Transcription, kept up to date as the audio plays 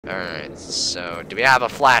Alright, so do we have a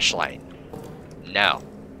flashlight? No.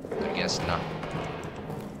 I guess not.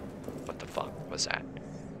 What the fuck was that?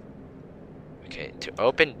 Okay, to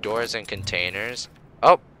open doors and containers.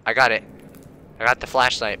 Oh, I got it. I got the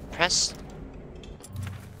flashlight. Press.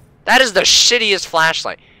 That is the shittiest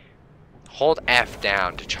flashlight. Hold F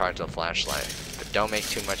down to charge the flashlight, but don't make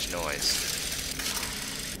too much noise.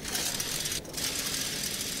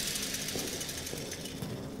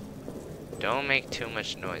 Don't make too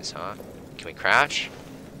much noise, huh? Can we crouch?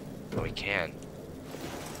 Oh, we can.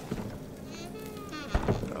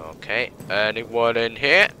 Okay, anyone in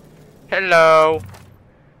here? Hello!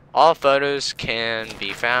 All photos can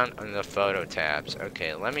be found on the photo tabs.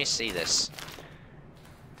 Okay, let me see this.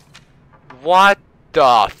 What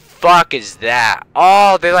the fuck is that?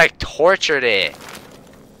 Oh, they like tortured it.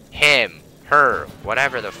 Him, her,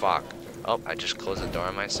 whatever the fuck. Oh, I just closed the door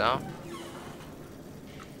on myself.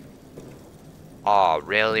 Oh,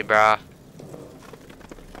 really, bruh?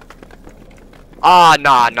 Oh,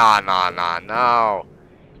 no.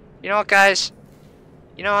 You know what, guys?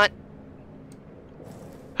 You know what?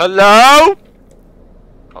 Hello?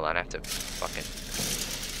 Hold on, I have to fucking...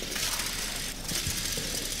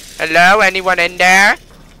 Hello? Anyone in there?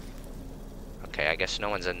 Okay, I guess no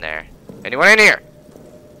one's in there. Anyone in here?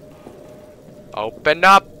 Open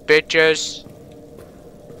up, bitches.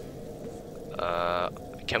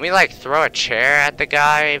 Can we like throw a chair at the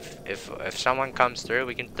guy if someone comes through?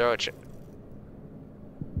 We can throw a chair.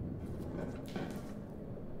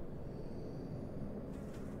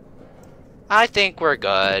 I think we're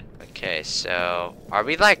good. Okay, so are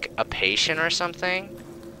we like a patient or something?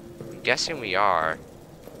 I'm guessing we are.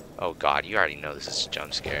 Oh god, you already know this is a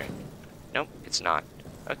jump scare. Nope, it's not.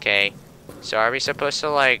 Okay, so are we supposed to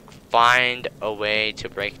like find a way to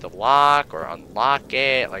break the lock or unlock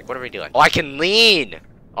it? Like, what are we doing? Oh, I can lean!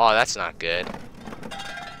 Oh, that's not good.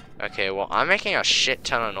 Okay, well, I'm making a shit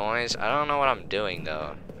ton of noise. I don't know what I'm doing,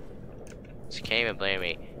 though. So you can't even blame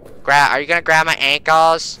me. Are you gonna grab my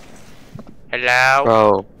ankles?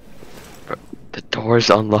 Hello? Bro, the door's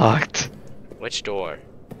unlocked. Which door?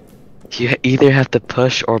 You either have to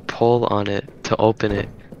push or pull on it to open it.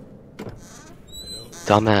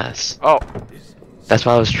 Dumbass. Oh. That's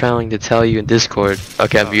what I was trying to tell you in Discord.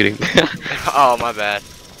 Okay, I'm muting. Oh, my bad.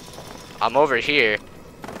 I'm over here.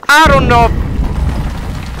 I don't know.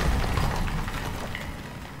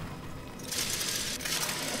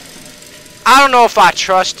 I don't know if I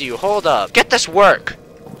trust you. Hold up. Get this work.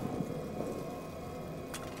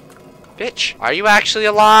 Bitch, are you actually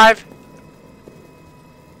alive?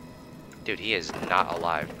 Dude, he is not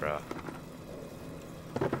alive, bro.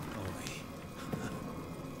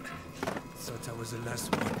 Thought I was the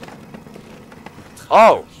last one.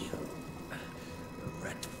 Oh.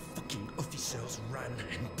 Rat fucking officers ran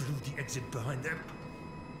and blew the exit behind them.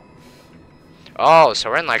 Oh, so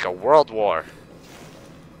we're in like a world war.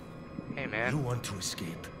 Hey, You man. want to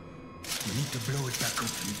escape? You need to blow it back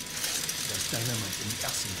open. There's dynamite in the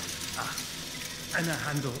arsenal. And a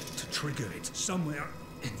handle to trigger it somewhere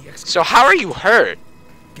in the excavator. So how are you hurt?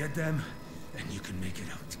 Get them, and you can make it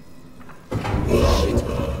out. Shit.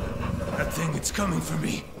 That thing, it's coming for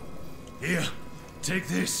me. Here, take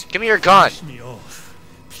this. Give me your gun. Finish me off,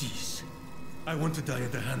 please. I want to die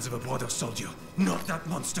at the hands of a brother soldier, not that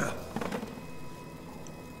monster.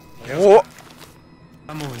 What?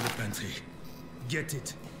 Ammo in the pantry. Get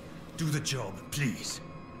it. Do the job, please.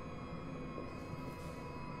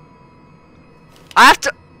 I have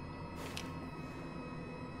to.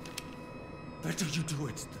 Better you do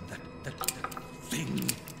it than that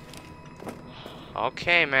thing.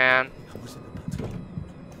 Okay, man. I was in the pantry.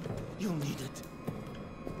 You'll need it.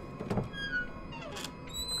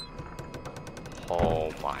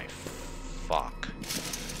 Oh my fuck.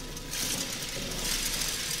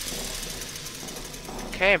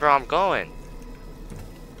 Okay, bro, I'm going.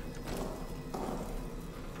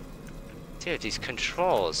 Dude, these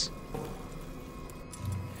controls.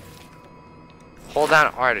 Hold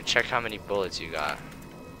down R to check how many bullets you got.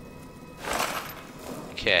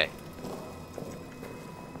 Okay.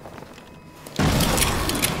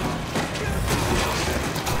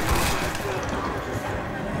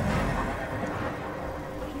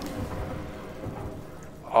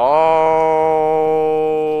 Oh.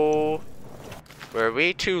 Were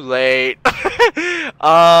we too late?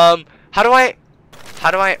 How do I,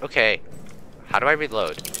 okay. How do I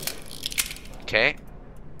reload? Okay.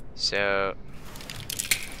 So.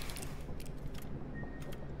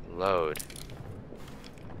 Load.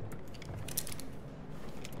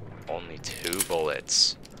 Only 2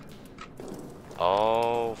 bullets.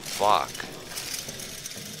 Oh, fuck.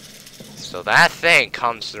 So that thing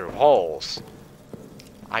comes through holes.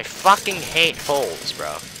 I fucking hate holes,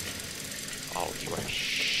 bro. Oh, you are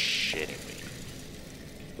shitting me.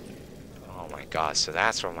 Oh my god, so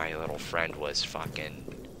that's where my little friend was fucking...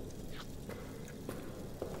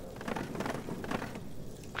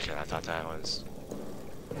 Okay, I thought that was...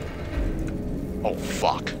 Oh,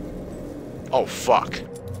 fuck. Oh, fuck.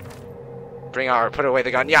 Bring out or put away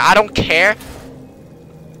the gun. Yeah, I don't care.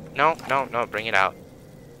 No, no, no, bring it out.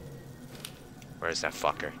 Where is that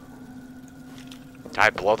fucker? Did I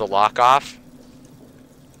blow the lock off?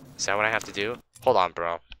 Is that what I have to do? Hold on,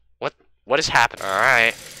 bro. What is happening?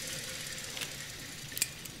 Alright.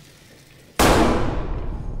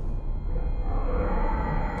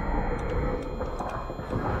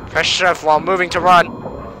 Press shift while moving to run.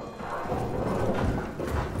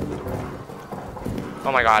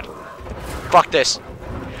 Oh my god. Fuck this.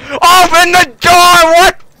 Open the door!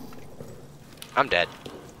 What? I'm dead.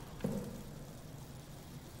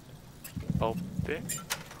 Open.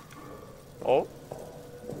 Oh.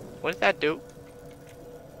 What did that do?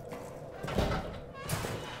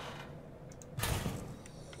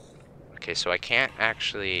 Okay, so I can't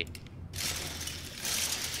actually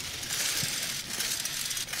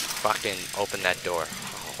fucking open that door.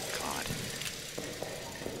 Oh god.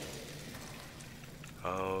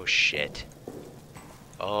 Oh shit.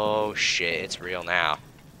 Oh shit, it's real now.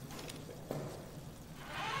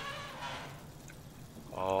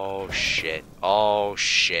 Oh shit. Oh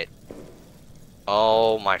shit.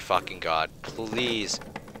 Oh my fucking god. Please.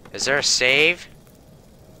 Is there a save?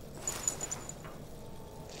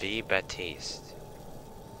 V. Baptiste.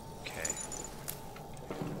 Okay.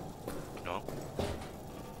 No.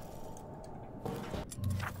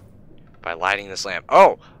 By lighting this lamp.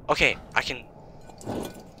 Oh! Okay, I can...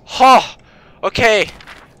 Oh! Okay!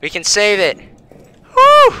 We can save it!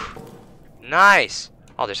 Woo! Nice!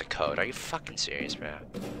 Oh, there's a code. Are you fucking serious, bro?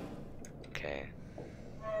 Okay.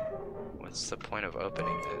 What's the point of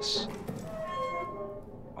opening this?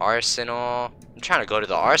 Arsenal. I'm trying to go to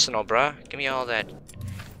the arsenal, bruh. Give me all that.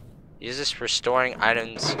 Use this for storing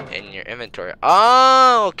items in your inventory.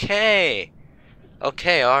 Oh, okay.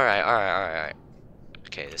 Okay, alright.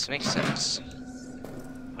 Okay, this makes sense.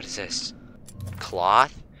 What is this?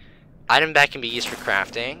 Cloth. Item bag can be used for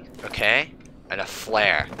crafting. Okay. And a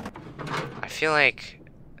flare. I feel like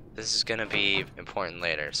this is gonna be important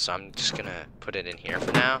later, so I'm just gonna put it in here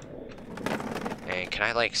for now. And can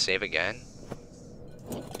I like save again?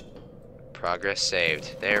 Progress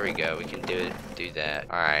saved. There we go. We can do that.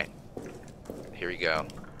 Alright. Here we go.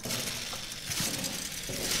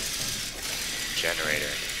 Generator.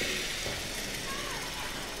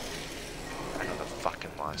 I know the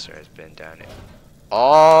fucking monster has been down here.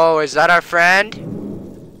 Oh, is that our friend?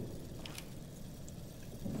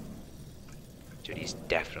 Dude, he's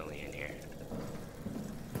definitely in here.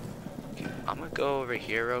 Okay, I'm gonna go over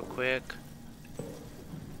here real quick.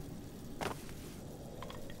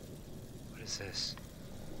 What is this?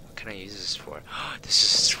 What can I use this for? This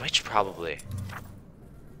is a switch, probably.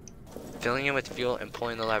 Filling it with fuel and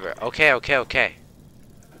pulling the lever. Okay. I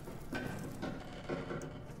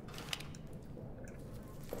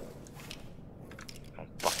don't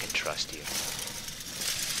fucking trust you.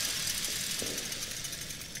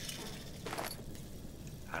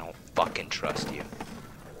 I don't fucking trust you.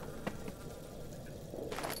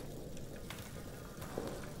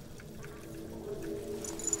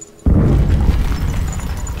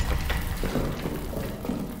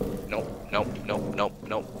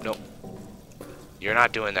 Nope. You're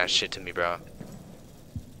not doing that shit to me, bro.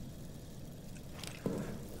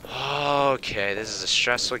 Okay, this is a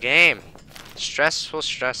stressful game. Stressful.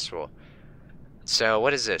 So,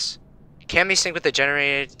 what is this? Can be synced with the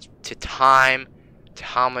generator to time to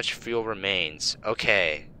how much fuel remains.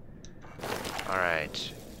 Okay.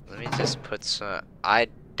 Alright. Let me just put some... I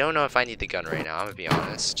don't know if I need the gun right now, I'm gonna be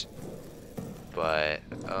honest. But,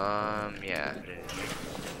 yeah.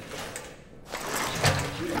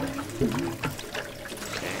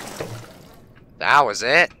 Okay. That was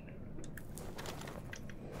it?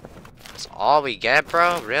 That's all we get,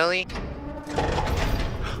 bro? Really?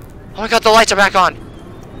 Oh my god, the lights are back on!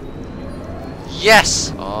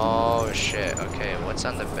 Yes! Oh shit, okay, what's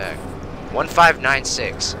on the back?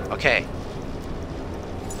 1596. Okay.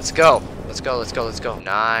 Let's go.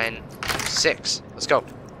 96. Let's go.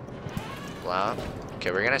 Wow.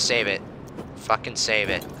 Okay, we're gonna save it. Fucking save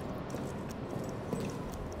it.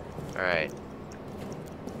 Alright.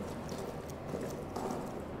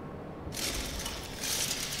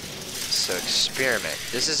 So, experiment.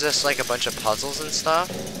 This is just like a bunch of puzzles and stuff.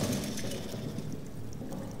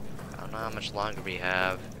 I don't know how much longer we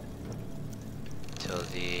have till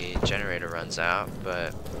the generator runs out,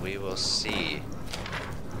 but we will see.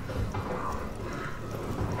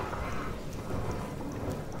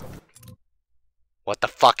 What the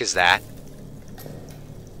fuck is that?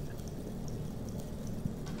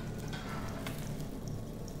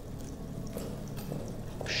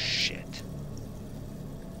 Shit.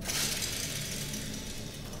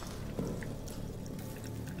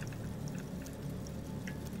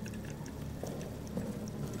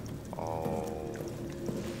 Oh,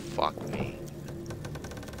 fuck me.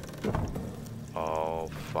 Oh,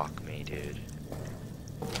 fuck me, dude.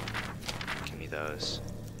 Give me those.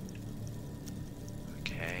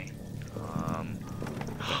 Okay.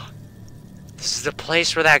 This is the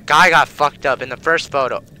place where that guy got fucked up in the first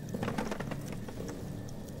photo.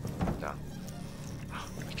 No. Oh,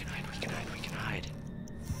 we can hide, we can hide, we can hide.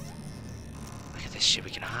 Look at this shit,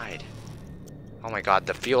 we can hide. Oh my god,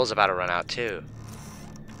 the fuel's about to run out too.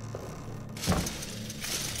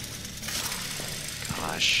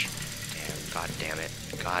 Gosh. Damn, god damn it.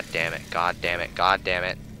 God damn it, god damn it, god damn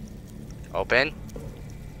it. Open.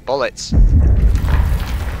 Bullets.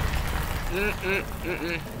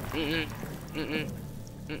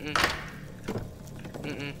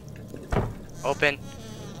 Open.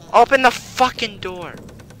 Open the fucking door.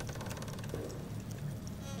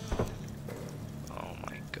 Oh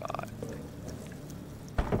my god.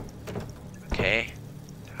 Okay.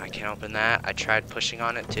 I can't open that. I tried pushing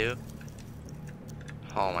on it too.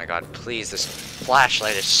 Oh my god, please, this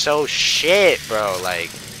flashlight is so shit, bro. Like,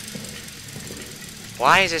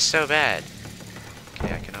 why is it so bad?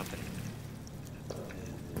 Okay, I can open.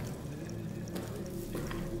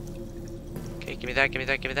 Okay, give me that, give me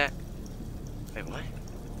that, give me that. Wait, what?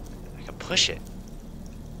 I can push it.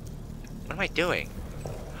 What am I doing?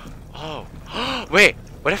 Oh, wait,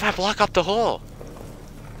 what if I block up the hole?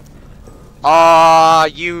 Aw,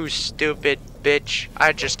 you stupid bitch.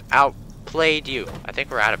 I just outplayed you. I think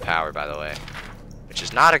we're out of power, by the way. Which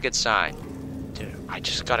is not a good sign. Dude, I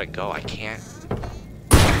just gotta go. I can't.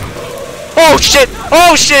 Oh shit!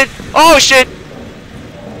 Oh shit! Oh shit!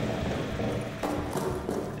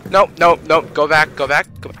 Nope, nope, nope. Go back, go back,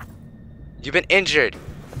 go back. You've been injured.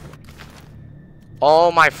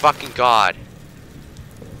 Oh my fucking god.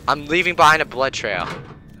 I'm leaving behind a blood trail.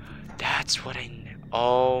 That's what I...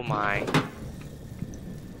 Oh my...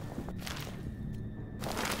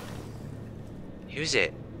 Use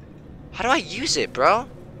it. How do I use it, bro?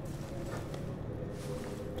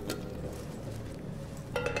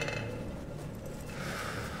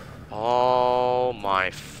 Oh my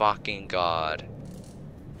fucking god.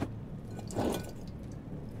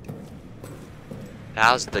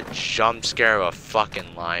 That was the jump scare of a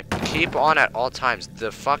fucking life. Keep on at all times. The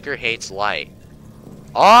fucker hates light.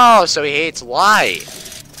 Oh, so he hates light.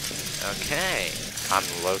 Okay. I'm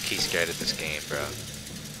low-key scared of this game, bro.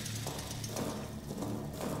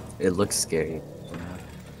 It looks scary.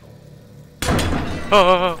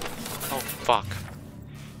 Oh, fuck.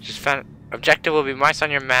 Just found... Objective will be mice on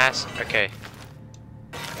your mask. Okay.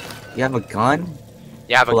 You have a gun?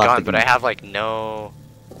 Yeah, I have a Pull out gun, the but I have, like, no...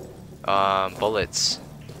 bullets.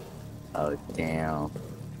 Oh, damn.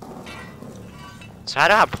 So how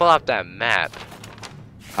do I pull out that map?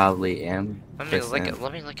 Probably M. Let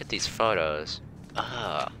me look at these photos.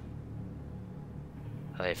 Ugh.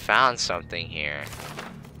 Oh, they found something here.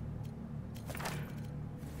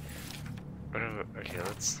 Okay,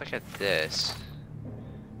 let's look at this.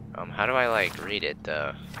 How do I like read it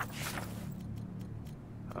though?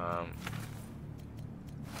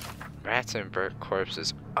 Rats and bird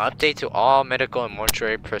corpses. Update to all medical and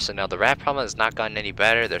mortuary personnel. The rat problem has not gotten any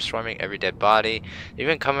better. They're swarming every dead body,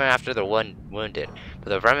 even coming after the one wounded. But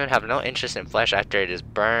the vermin have no interest in flesh after it is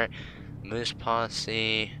burnt. Moose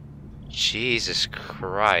policy. Jesus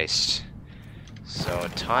Christ. So a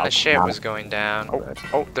ton of shit was going down.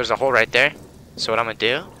 Oh, there's a hole right there. So what I'm gonna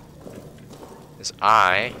do is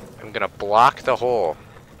I'm gonna block the hole.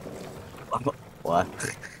 What?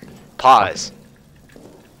 Pause.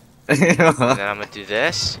 And then I'm gonna do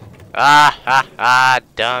this. Ah,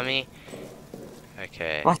 dummy.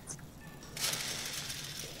 Okay. What?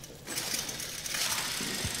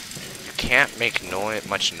 You can't make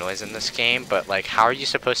much noise in this game, but like, how are you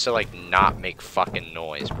supposed to like not make fucking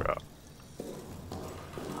noise, bro?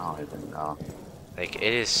 I don't even know. Like,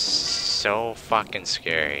 it is so fucking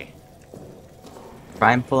scary.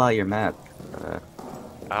 Try and pull out your map.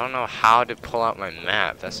 I don't know how to pull out my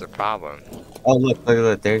map. That's the problem. Oh, look.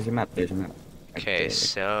 There's your map. There's your map. Okay,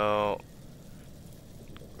 so...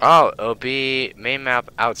 Oh, it'll be main map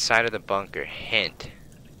outside of the bunker. Hint.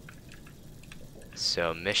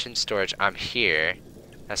 So, mission storage. I'm here.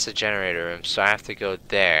 That's the generator room, so I have to go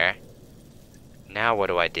there. Now what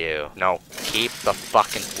do I do? No, keep the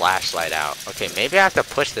fucking flashlight out. Okay, maybe I have to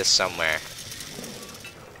push this somewhere.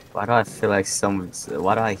 Why do I feel like someone's?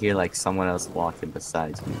 Why do I hear like someone else walking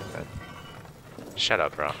besides me, bro? Shut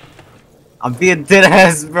up, bro. I'm being dead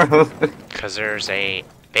ass, bro. Cause there's a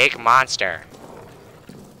big monster.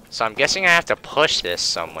 So I'm guessing I have to push this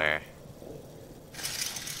somewhere.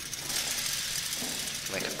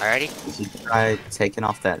 Like, already? Did you try taking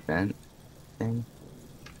off that vent thing?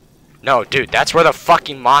 No, dude, that's where the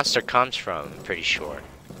fucking monster comes from. I'm pretty sure.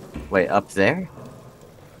 Wait, up there?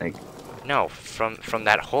 Like, No, from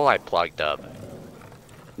that hole I plugged up.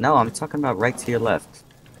 no, I'm talking about right to your left.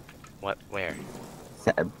 What? Where?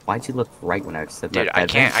 Why'd you look right when I said Dude, that? I That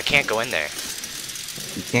can't. vent? I can't go in there.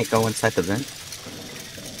 You can't go inside the vent,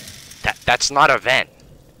 That's not a vent.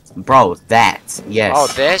 bro. That yes. Oh,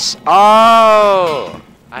 this? Oh!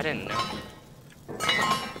 I didn't know.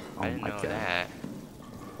 Oh I didn't my know God. that.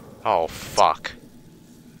 Oh, fuck.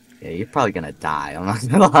 Yeah, you're probably gonna die. I'm not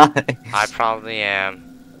gonna lie. I probably am.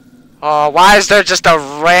 Oh, why is there just a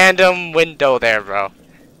random window there, bro?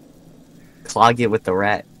 Clog it with the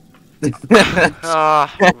rat. Oh,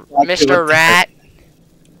 Mr. Rat.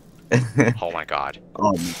 Oh my god.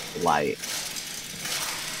 Oh, light.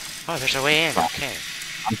 Oh, there's a way in. Okay.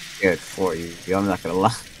 I'm scared for you. I'm not gonna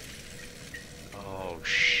lie. Oh,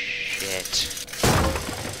 shit.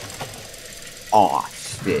 Oh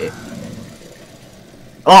shit.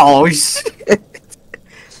 Oh shit.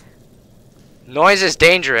 Noise is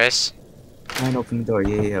dangerous. Try and open the door.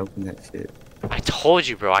 Yeah, open that shit. I told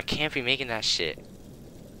you, bro. I can't be making that shit.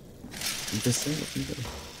 I'm just saying, open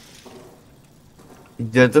the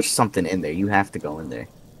door. There's something in there. You have to go in there.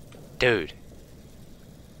 Dude.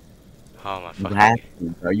 Oh my You fucking. have to,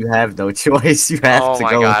 bro. You have no choice. You have Oh to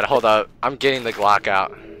my go. god, hold up. I'm getting the Glock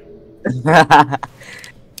out.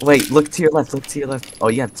 Wait, look to your left. Look to your left. Oh,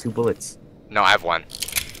 you have 2 bullets. No, I have one.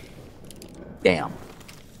 Damn.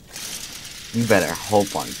 You better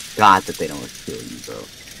hope on God that they don't kill you, bro.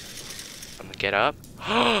 I'm gonna get up.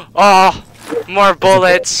 Oh! More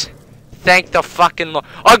bullets! Thank the fucking Lord.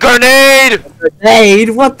 A grenade! Grenade?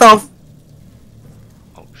 What the f-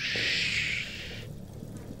 Oh, shh.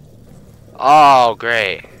 Oh,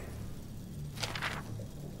 great.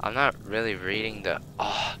 I'm not really reading the.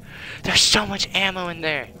 Oh, there's so much ammo in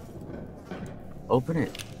there. Open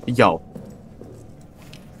it. Yo.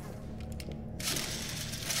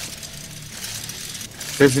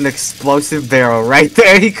 There's an explosive barrel right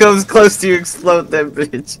there. He comes close to you, explode that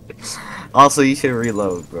bitch. Also, you should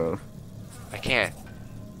reload, bro. I can't.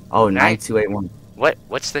 Oh, Right. 9281.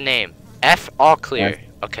 What's the name? F all clear.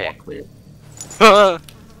 Okay. Clear. Oh.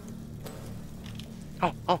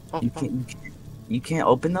 You can't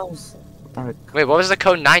open those? Wait, what was the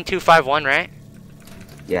code? 9251, right?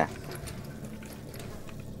 Yeah.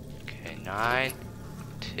 Okay, 9,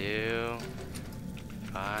 2,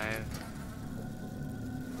 5.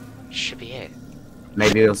 Should be it.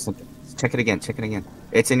 Maybe it'll something. Check it again. Check it again.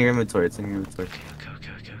 It's in your inventory. It's in your inventory. Okay.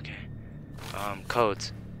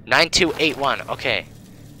 Codes. 9281. Okay.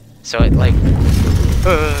 So it like.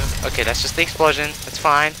 Okay, that's just the explosion. That's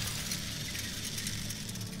fine.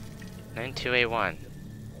 9281.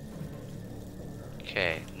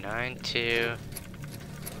 Okay,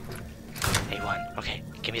 9281. Okay,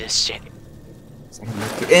 give me this shit.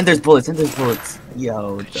 And there's bullets. And there's bullets.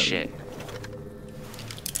 Yo. Good shit.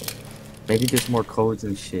 Maybe there's more codes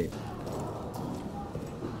and shit.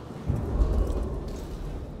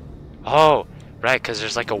 Oh, right, because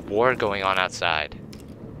there's like a war going on outside.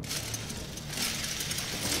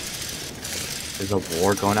 There's a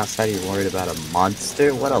war going outside. You're worried about a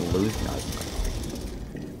monster? What a loser. No,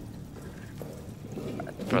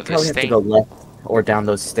 Bro, you probably this have to thing. go left or down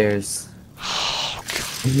those stairs. Oh,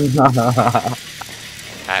 God. I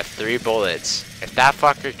have 3 bullets. If that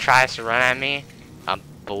fucker tries to run at me, I'm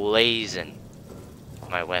blazing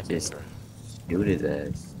my weapon. Just shoot his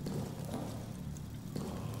ass.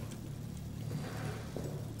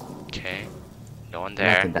 Okay, no one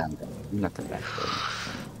there. Nothing down there. Nothing back there.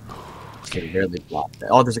 Should really block that.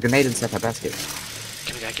 Oh, there's a grenade inside that basket.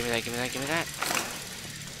 Give me that, give me that, give me that, give me that.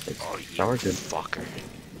 Oh, you Shower good. fucker.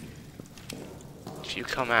 If you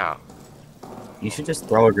come out. You should just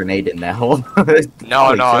throw a grenade in that hole.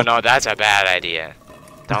 No, that's a bad idea.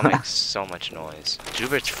 That'll make so much noise.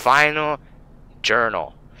 Jubert's final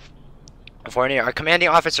journal. Unfortunately, our commanding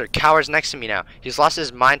officer cowers next to me now. He's lost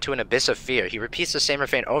his mind to an abyss of fear. He repeats the same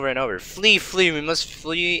refrain over and over. Flee, flee, we must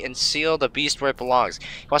flee and seal the beast where it belongs.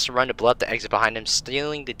 He wants to run to blow up the exit behind him,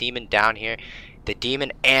 stealing the demon down here. The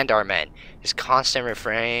demon and our men. His constant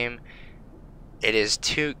refrain. It is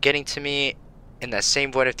getting to me in that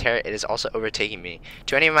same void of terror. It is also overtaking me.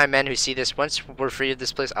 To any of my men who see this, once we're free of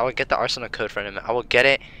this place, I will get the arsenal code from him. I will get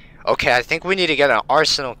it. Okay, I think we need to get an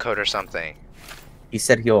arsenal code or something. He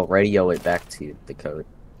said he'll radio it back to you, the code.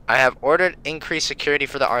 I have ordered increased security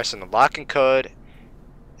for the arsenal. Lock and code,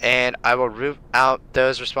 and I will root out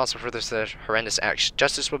those responsible for this horrendous act.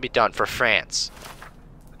 Justice will be done for France.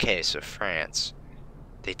 Okay, so France.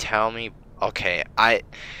 They tell me. Okay, I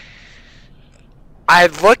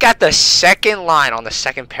look at the second line on the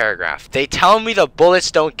second paragraph. They tell me the bullets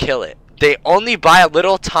don't kill it. They only buy a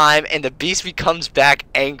little time, and the beast becomes back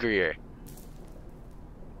angrier.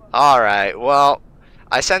 Alright, well,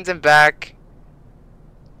 I sent them back.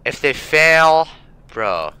 If they fail,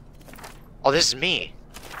 bro. Oh, this is me.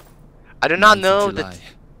 I do not know that.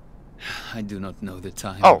 I do not know the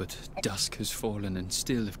time, Oh. but dusk has fallen, and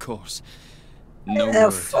still, of course, no Yeah,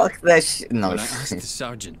 word. fuck that shit. No. When I asked the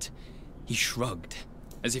sergeant, he shrugged,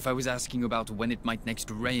 as if I was asking about when it might next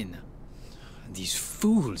rain. These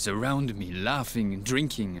fools around me, laughing,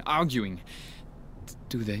 drinking, arguing.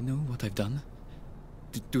 Do they know what I've done?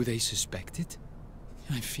 Do they suspect it?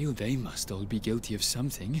 I feel they must all be guilty of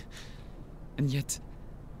something. And yet,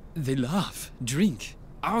 they laugh, drink,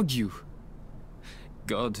 argue.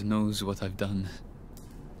 God knows what I've done.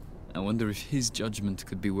 I wonder if his judgment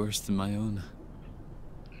could be worse than my own.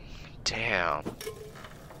 Damn.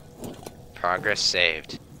 Progress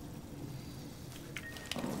saved.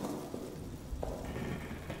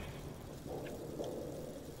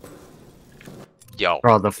 Yo.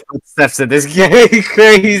 Bro, the footsteps in this game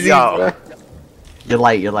crazy. Yo. Bro. You're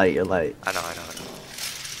light. I know.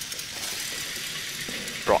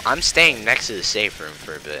 Bro, I'm staying next to the safe room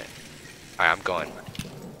for a bit. Alright, I'm going.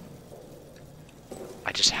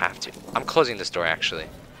 I just have to. I'm closing this door, actually.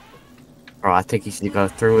 Bro, I think you should go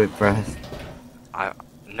through it, bro.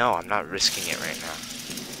 No, I'm not risking it right now.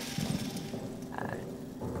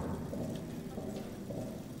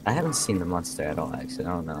 I haven't seen the monster at all, actually. I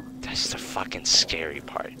don't know. That's the fucking scary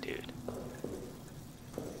part, dude.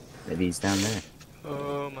 Maybe he's down there.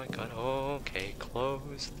 Oh my god, okay,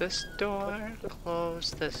 close this door,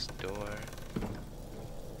 close this door.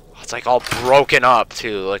 Oh, it's like all broken up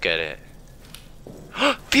too, look at it.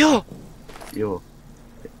 Fuel! Yo.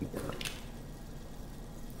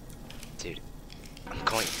 Dude, I'm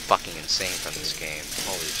going fucking insane from this game,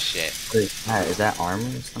 holy shit. Is that armor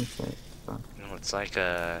or something? No, it's like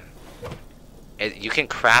you can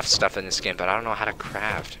craft stuff in this game, but I don't know how to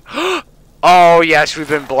craft. Oh yes, we've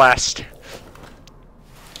been blessed.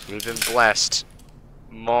 We've been blessed.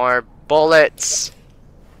 More bullets.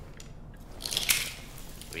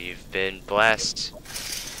 We've been blessed.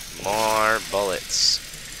 More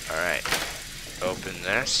bullets. Alright. Open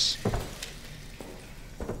this.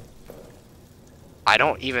 I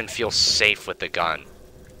don't even feel safe with the gun.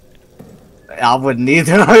 I wouldn't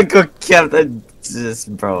either. I could kept it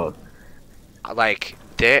just, bro. Like,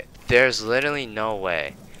 there's literally no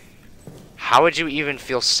way. How would you even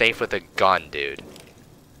feel safe with a gun, dude?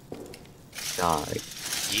 God.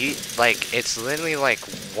 Like, it's literally like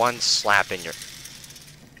one slap in your...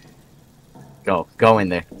 Go in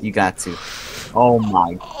there. You got to. Oh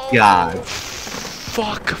my god.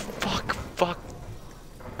 Fuck.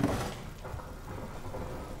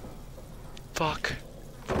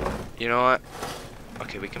 You know what?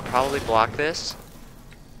 Okay, we can probably block this.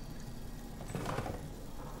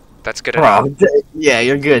 That's good enough. Bro, yeah,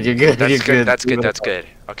 you're good. That's good.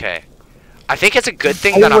 Okay. I think it's a good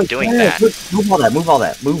thing that I'm doing that. Move all that. Move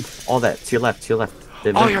all that. To your left.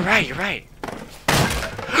 Oh, you're right.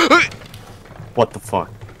 What the fuck?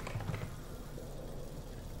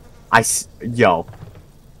 Yo.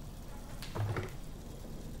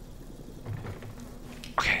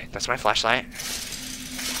 Okay, that's my flashlight.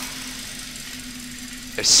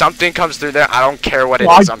 If something comes through there, I don't care what it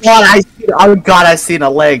is. I'm Oh god, I seen a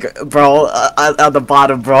leg, bro, on the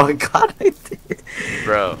bottom, bro. God, I did.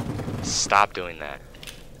 Bro, stop doing that.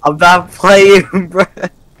 I'm not playing, bro.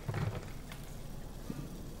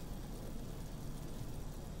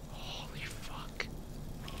 Holy fuck.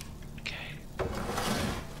 Okay.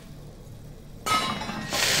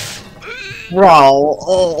 Bro,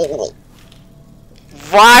 oh.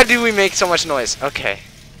 Why do we make so much noise? Okay.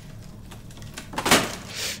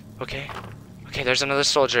 Okay, there's another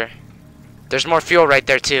soldier. There's more fuel right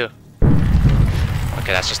there too.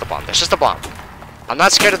 Okay, that's just a bomb. That's just a bomb. I'm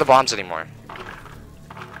not scared of the bombs anymore.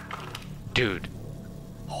 Dude.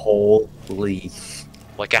 Holy.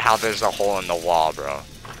 Look at how there's a hole in the wall, bro.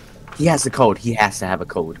 He has the code. He has to have a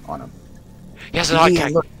code on him. He has an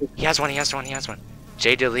He has one.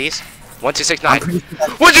 J. Delise. 1269.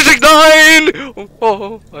 1269!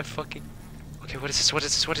 Oh, I fucking... Okay, what is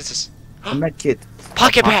this? A med kit.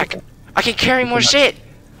 Pocket bag! I can carry more shit!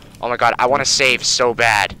 Oh my god, I want to save so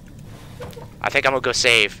bad. I think I'm gonna go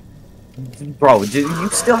save. Bro, you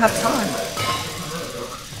still have time.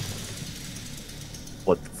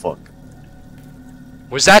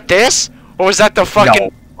 Was that this? Or was that the fucking...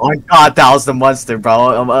 No. Oh my god, that was the monster,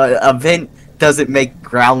 bro. A vent doesn't make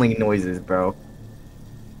growling noises, bro.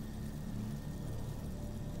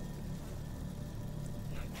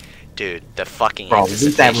 Dude, the fucking Bro,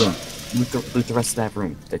 loot that anticipation. room. Loot the rest of that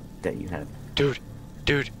room that you have.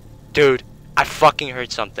 Dude, I fucking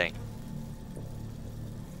heard something.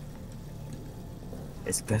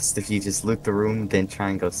 It's best if you just loot the room, then try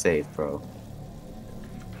and go save, bro.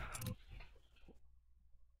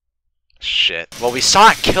 Shit. Well, we saw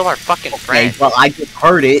it kill our fucking friend. Well, I just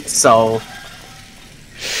heard it, so...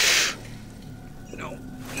 No.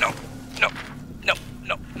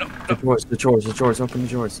 The drawers, open the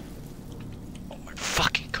drawers. Oh my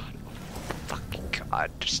fucking god.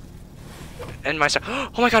 Just end myself.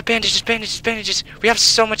 Oh my god, bandages. We have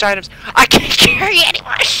so much items. I can't carry any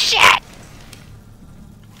more shit.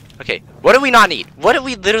 Okay, what do we not need? What do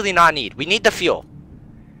we literally not need? We need the fuel.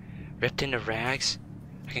 Ripped into rags.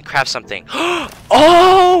 I can craft something.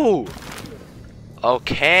 Oh!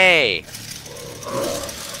 Okay.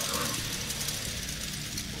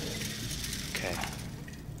 Okay.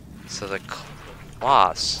 So the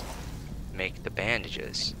cloths make the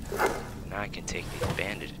bandages. Now I can take these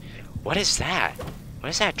bandages. What is that? What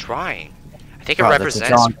is that drawing? I think it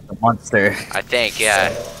represents the monster. I think,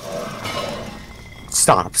 yeah.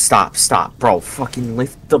 Stop, bro. Fucking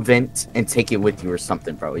lift the vent and take it with you or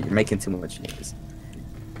something, bro. You're making too much noise.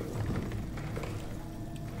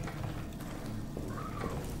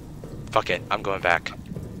 Fuck it, I'm going back.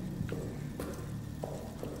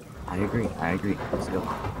 I agree. Let's go.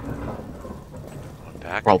 Going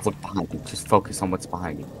back. Bro, look behind you. Just focus on what's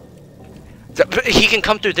behind you. But he can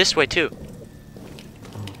come through this way too.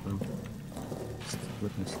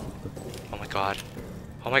 Oh my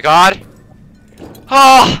god.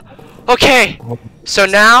 Oh, okay. So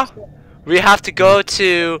now we have to go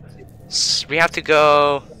to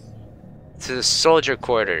the soldier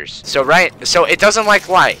quarters. So it doesn't like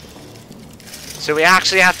light. So we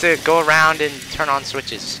actually have to go around and turn on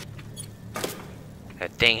switches.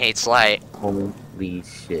 That thing hates light. Holy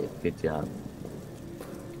shit, good job.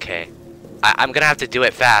 Okay. I'm gonna have to do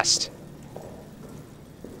it fast.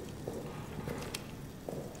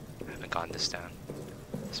 I haven't gotten this down.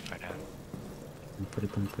 This far down. Put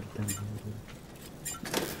it down.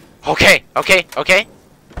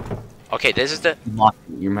 Okay, this is the... You locked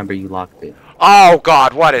it. You remember you locked it. Oh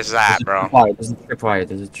god, what is that, bro? There's a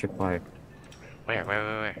tripwire. Where?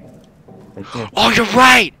 Right there. Oh, you're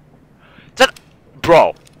right!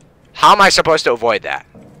 Bro, how am I supposed to avoid that?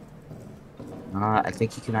 I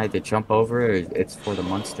think you can either jump over or it's for the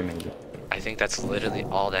monster, maybe. I think that's literally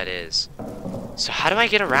all that is. So how do I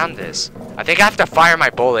get around this? I think I have to fire my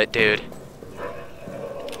bullet, dude.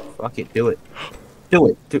 Fuck it, do it.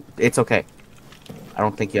 It's okay. I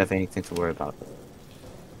don't think you have anything to worry about.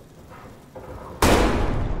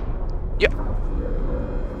 Yep.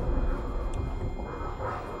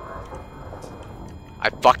 I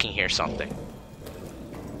fucking hear something.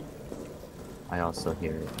 I also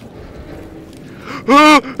hear it.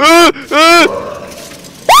 What is that?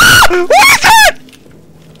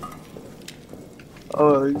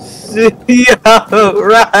 Oh shit! Yo,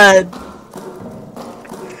 run!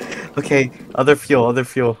 Okay, other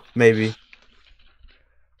fuel, maybe.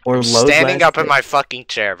 Or I'm load standing last up in hit. my fucking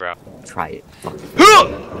chair, bro. Try it. Fuck it.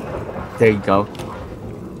 There you go.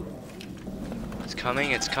 It's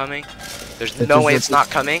coming. There's no way it's not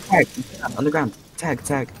coming. Tag, underground.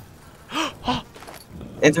 Tag.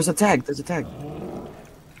 And there's a tag.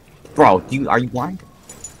 Bro, are you blind?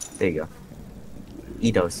 There you go.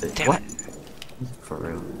 Eidos it. Damn What? it. For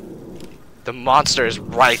real. The monster is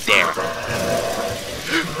right there.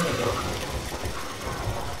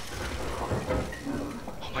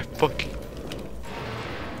 Oh my fucking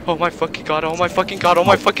god.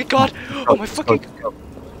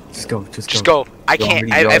 Just go. I You're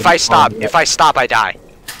can't. already If I stop, I die.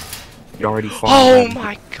 You're already far. Oh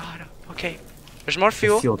my god. Okay. There's more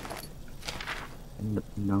fuel.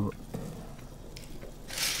 No.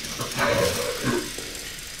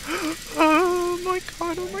 Oh my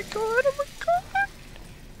god.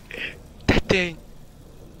 That thing.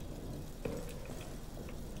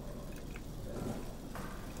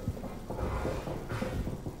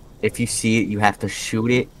 If you see it, you have to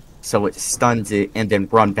shoot it so it stuns it and then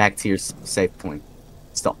run back to your safe point.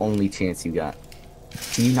 It's the only chance you got.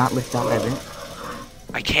 Can you not lift out that vent?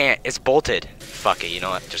 I can't. It's bolted. Fuck it. You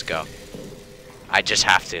know what? Just go. I just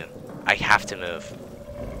have to. I have to move.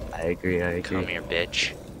 I agree. Come here,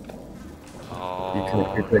 bitch.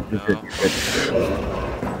 Oh, You're good.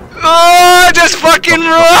 Oh, just fucking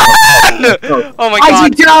run! run! Oh my Why'd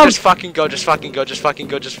god. you jump? Just fucking go, just fucking go, just fucking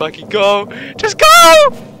go, just fucking go. Just go!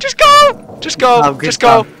 Just go! Just go! Good Just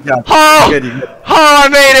go! job, good job. Oh! You're good, you're good. Oh, I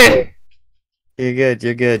made it! You're good,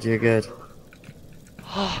 you're good, you're good.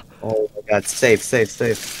 Oh my god, save.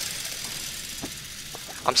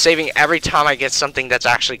 I'm saving every time I get something that's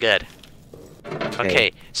actually good.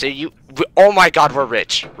 Okay, so oh my god, we're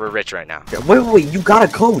rich. We're rich right now. Wait, you got a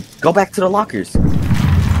code. Go back to the lockers.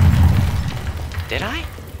 Did I?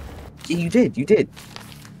 Yeah, you did.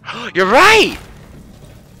 You're right!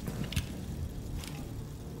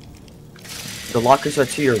 The lockers are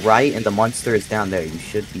to your right and the monster is down there. You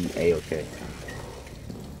should be A-okay.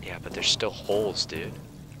 Yeah, but there's still holes, dude.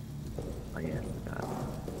 Oh yeah,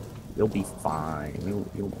 you'll be fine.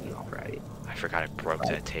 You'll be alright. I forgot I broke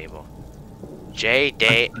that table. J.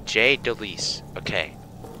 Delise. Okay.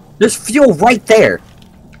 There's fuel right there.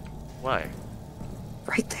 What?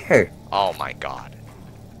 Right there. Oh my god.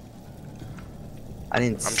 I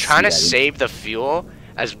didn't. I'm trying to see that. save the fuel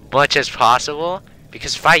as much as possible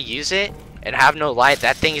because if I use it and have no light,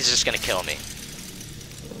 that thing is just gonna kill me.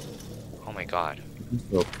 Oh my god.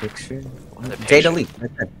 Little picture. The J picture. delete.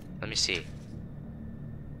 Right there. Let me see.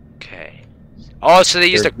 Okay. Oh, so they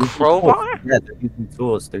used a They're using crowbar? tools. Yeah,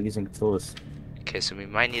 they're using tools. Okay, so we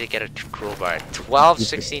might need to get a crowbar.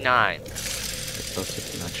 1269.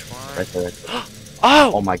 Which one? Right there.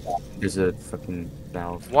 Oh! Oh my god, there's a fucking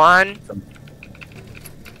valve. One.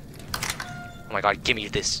 Oh my god, give me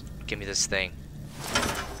this. Give me this thing.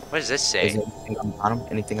 What does this Is say? there anything on the bottom?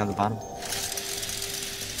 Anything on the bottom?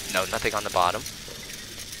 No, nothing on the bottom.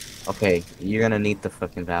 Okay, you're gonna need the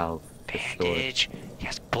fucking valve. for sure. Bandage. He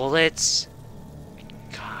has bullets.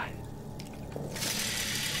 God.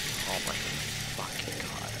 Oh my fucking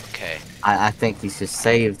god. Okay. I think you should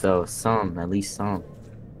save though, at least some.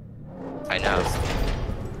 I know.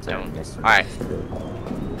 Don't. Yes, sir. Alright.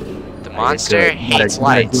 The you're monster good. You gotta hates do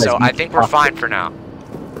light, as so much I think as we're possible. fine for now.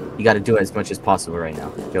 You gotta do it as much as possible right now.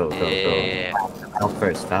 Go. Yeah. Valve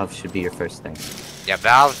first. Valve should be your first thing. Yeah,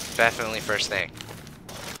 valve definitely first thing.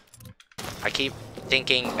 I keep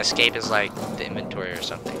thinking escape is like the inventory or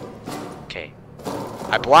something. Okay.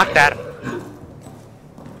 I blocked that.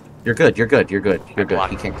 You're good. You're good.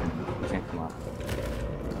 blocked. He can't come out.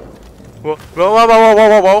 Whoa,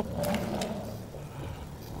 whoa.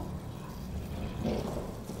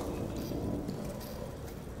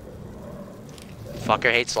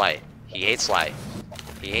 Fucker hates light. He hates light.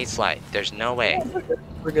 He hates light. There's no way.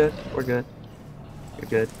 We're good. You're good.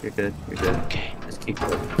 Okay. Just keep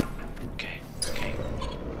going. Okay.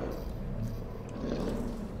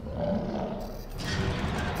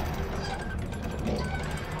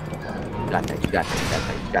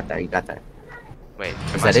 You got that. Wait.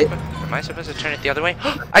 Is that it? Am I supposed to turn it the other way?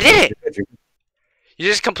 I did it! You're good. You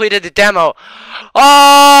just completed the demo.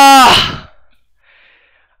 Oh!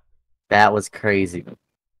 That was crazy.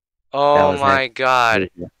 Oh was my god.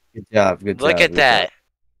 Good job. Look at that.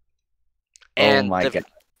 And Oh my god.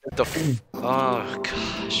 oh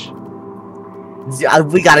gosh.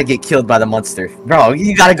 We gotta get killed by the monster, bro.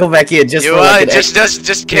 You gotta go back in just You for like an just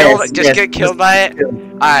kill Yes, just yes, get killed just by it? kill.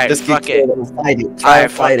 Alright, Just fuck get it. killed and fight it. Try Alright,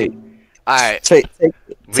 and fight fuck it. Alright.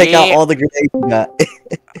 Take out all the grenades you got.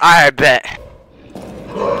 Alright, bet.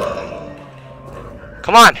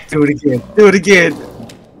 Come on. Do it again.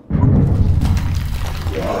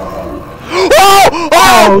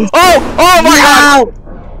 Oh my god!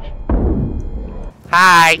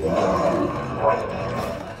 Hi.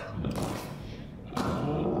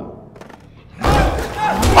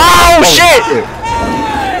 Oh shit!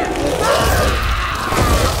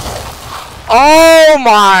 Oh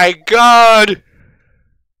my god!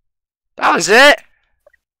 That was it?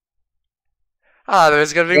 Oh, there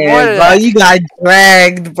was gonna be more than bro, that. you got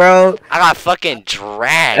dragged, bro. I got fucking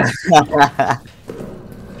dragged.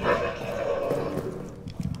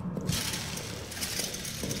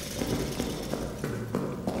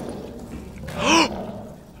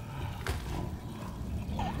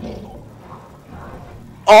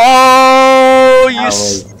 Oh, you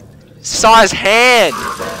saw his hand.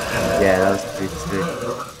 Yeah, that was pretty sick.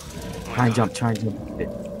 Try and jump.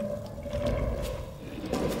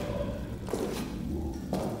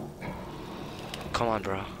 Come on,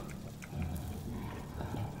 bro.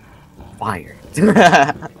 Fire.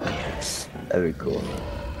 That'd be cool.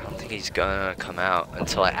 I don't think he's gonna come out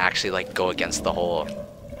until I actually like go against the hole.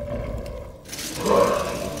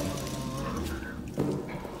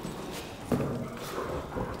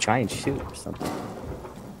 Try and shoot or something.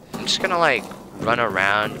 I'm just gonna like run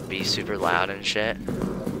around, be super loud and shit.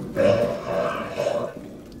 There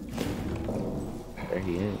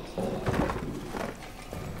he is.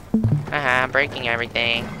 Haha, I'm breaking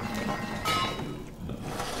everything.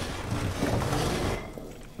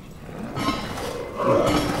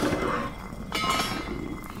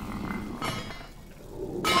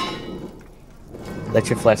 Let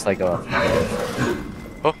your flashlight go off.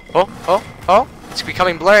 Oh, it's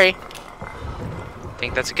becoming blurry. I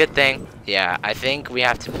think that's a good thing. Yeah, I think we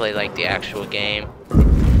have to play like the actual game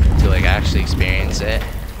to like actually experience it.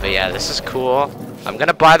 But yeah, this is cool. I'm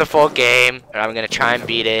gonna buy the full game, and I'm gonna try and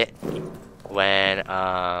beat it when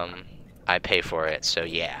I pay for it. So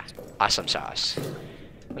yeah, awesome sauce.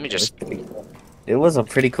 Let me just. It was a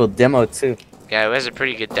pretty cool demo too. Yeah, it was a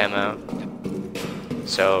pretty good demo.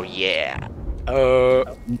 So yeah.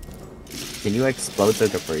 Can you explode the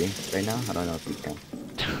debris right now? I don't know if you can.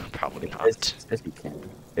 Probably It not. says you can.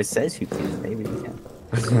 It says you can. Maybe you can.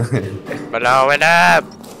 Blow it up.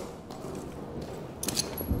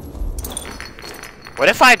 What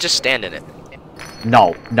if I just stand in it?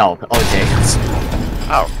 No. Okay.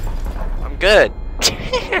 Oh, I'm good.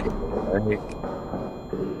 I don't think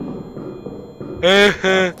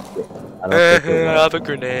it I will. have a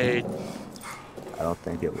grenade. I don't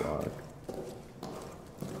think it will.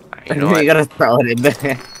 You know what? You gotta throw it in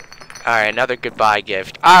there. Alright, another goodbye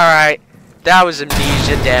gift. Alright, that was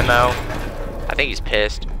Amnesia demo. I think he's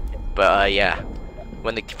pissed. But yeah,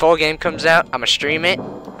 when the full game comes out, I'm gonna stream it.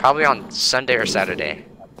 Probably on Sunday or Saturday.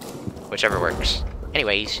 Whichever works.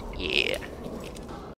 Anyways, yeah.